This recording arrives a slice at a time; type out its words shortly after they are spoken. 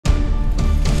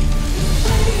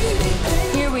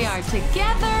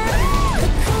together.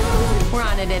 We're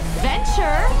on an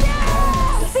adventure.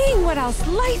 Seeing what else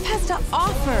life has to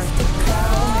offer.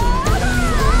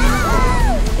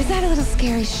 Is that a little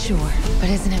scary? Sure. But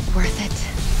isn't it worth it?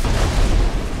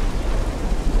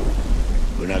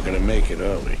 We're not gonna make it,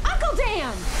 are we? Uncle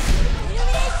Dan!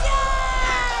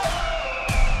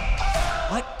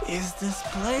 What is this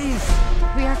place?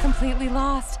 We are completely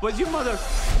lost. Where's your mother?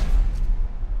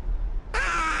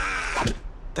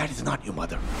 That is not your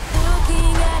mother.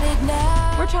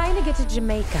 We're trying to get to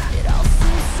Jamaica.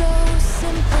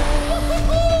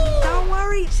 Don't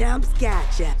worry, Chump's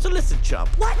gotcha. So listen, Chump.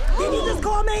 What? Did you just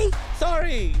call me?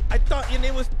 Sorry, I thought your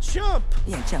name was Chump.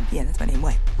 Yeah, Chump. Yeah, that's my name.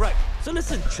 What? Right. So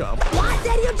listen, Chump. What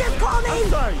did you just call me? I'm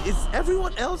sorry. Is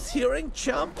everyone else hearing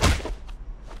Chump?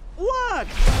 What?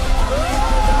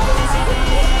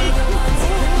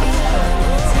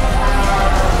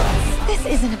 This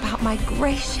isn't about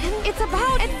migration. It's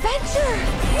about adventure.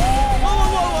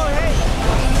 Whoa, hey!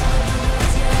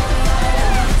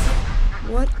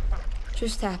 What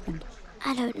just happened?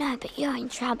 I don't know, but you're in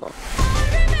trouble.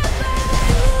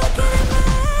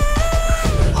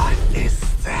 What is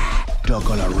that?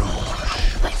 Chocolat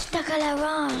Rouge. What's the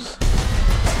l'orange?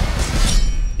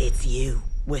 It's you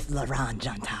with l'orange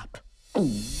on top.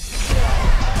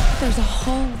 There's a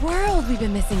whole world we've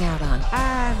been missing out on.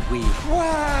 And we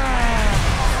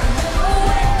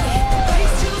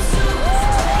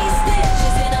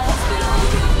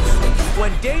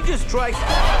When danger strikes,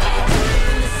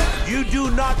 you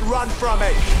do not run from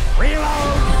it. Reload!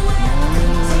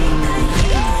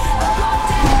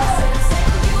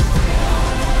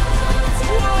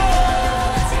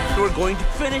 We're going to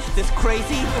finish this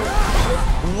crazy,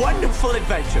 wonderful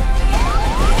adventure.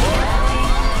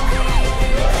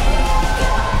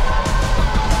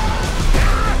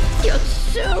 You're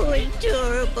so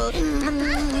adorable.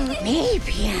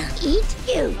 Maybe I'll eat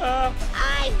you.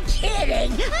 I'm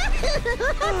kidding.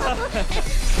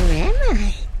 Where am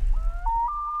I?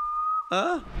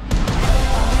 Huh?